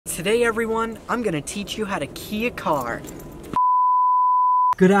Today, everyone, I'm gonna teach you how to key a car.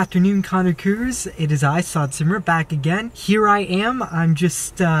 Good afternoon, Connor Coors. It is I, Saad, back again. Here I am.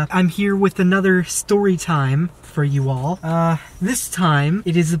 I'm here with another story time for you all. This time,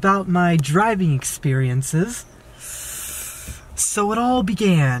 it is about my driving experiences. So it all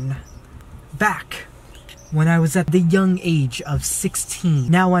began back when I was at the young age of 16.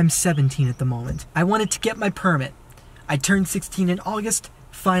 Now I'm 17 at the moment. I wanted to get my permit. I turned 16 in August.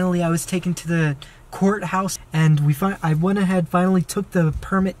 Finally, I was taken to the courthouse, and I went ahead, finally took the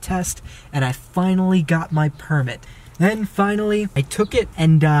permit test, and I finally got my permit. Then finally, I took it,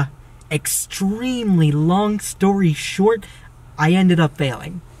 and extremely long story short, I ended up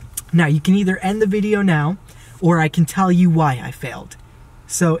failing. Now, you can either end the video now, or I can tell you why I failed.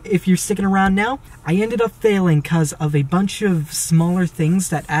 So if you're sticking around now, I ended up failing because of a bunch of smaller things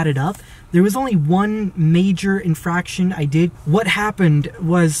that added up. There was only one major infraction I did. What happened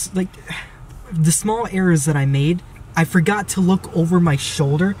was, like, the small errors that I made, I forgot to look over my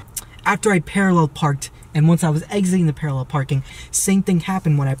shoulder after I parallel parked, and once I was exiting the parallel parking, same thing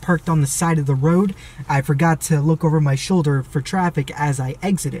happened when I parked on the side of the road. I forgot to look over my shoulder for traffic as I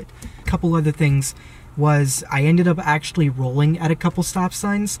exited. A couple other things was I ended up actually rolling at a couple stop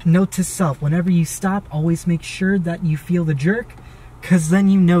signs. Note to self, whenever you stop, always make sure that you feel the jerk, because then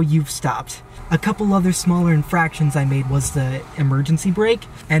you know you've stopped. A couple other smaller infractions I made was the emergency brake,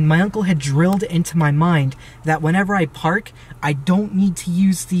 and my uncle had drilled into my mind that whenever I park, I don't need to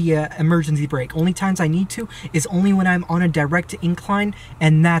use the emergency brake. Only times I need to is only when I'm on a direct incline,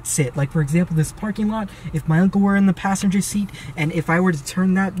 and that's it. Like, for example, this parking lot, if my uncle were in the passenger seat, and if I were to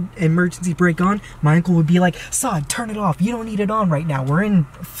turn that emergency brake on, my uncle would be like, "Saad, turn it off. You don't need it on right now. We're in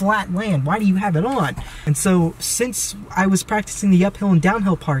flat land. Why do you have it on?" And so, since I was practicing the uphill and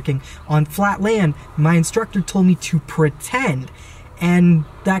downhill parking on flat land, my instructor told me to pretend, and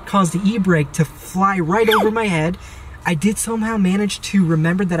that caused the e-brake to fly right over my head. I did somehow manage to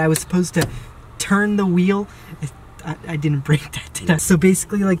remember that I was supposed to turn the wheel. I didn't break that, did I? So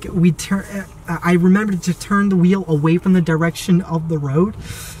basically, like, I remembered to turn the wheel away from the direction of the road,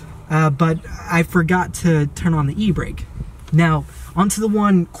 but I forgot to turn on the e-brake. Now, onto the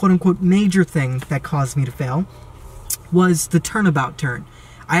one quote-unquote major thing that caused me to fail was the turnabout turn.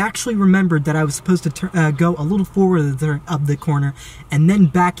 I actually remembered that I was supposed to go a little forward of the corner and then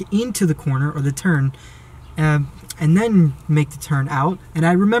back into the corner, or the turn, and then make the turn out, and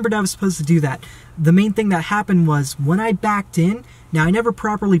I remembered I was supposed to do that. The main thing that happened was when I backed in, now I never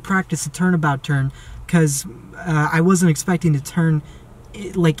properly practiced the turnabout turn because I wasn't expecting to turn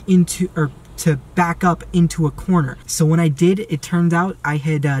like into, or to back up into a corner. So when I did, it turned out I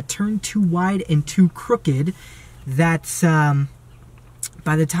had turned too wide and too crooked. That's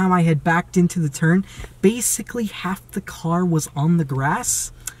by the time I had backed into the turn, basically half the car was on the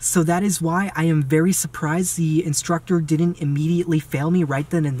grass. So that is why I am very surprised the instructor didn't immediately fail me right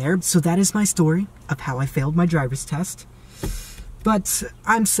then and there. So that is my story of how I failed my driver's test. But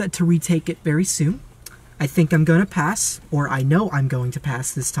I'm set to retake it very soon. I think I'm going to pass, or I know I'm going to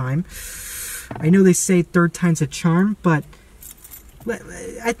pass this time. I know they say third time's a charm, but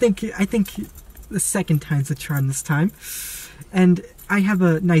I think the second time's a charm this time. And I have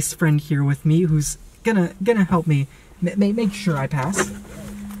a nice friend here with me who's gonna help me make sure I pass.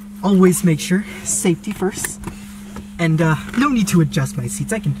 Always make sure, safety first. And no need to adjust my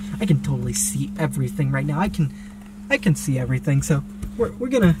seats. I can totally see everything right now. I can see everything. So we're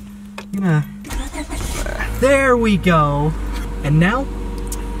gonna there we go. And now,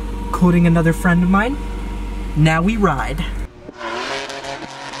 quoting another friend of mine, now we ride.